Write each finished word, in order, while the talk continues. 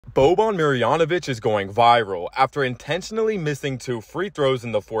Boban Marjanovic is going viral after intentionally missing 2 free throws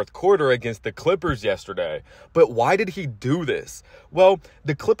in the fourth quarter against the Clippers yesterday. But why did he do this? Well,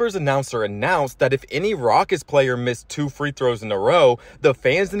 the Clippers announcer announced that if any Rockets player missed 2 free throws in a row, the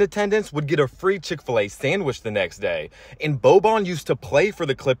fans in attendance would get a free Chick-fil-A sandwich the next day. And Boban used to play for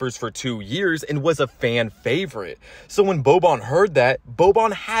the Clippers for 2 years and was a fan favorite. So when Boban heard that,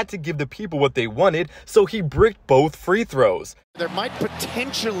 Boban had to give the people what they wanted, so he bricked both free throws. There might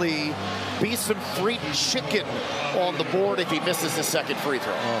potentially be some free chicken on the board if he misses the second free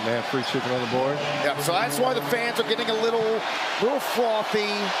throw. Oh man, free chicken on the board. Yeah, so that's why the fans are getting a little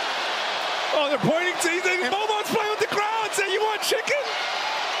frothy. Oh, they're pointing to Boban's playing with the crowd, saying, "You want chicken?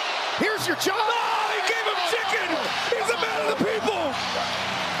 Here's your job." Oh, he gave him chicken. He's a man of the people.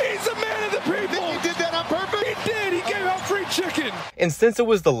 He's a man of the people. Think he did that on purpose? He did. He gave out free chicken. And since it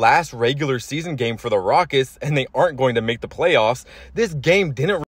was the last regular season game for the Rockets and they aren't going to make the playoffs, this game didn't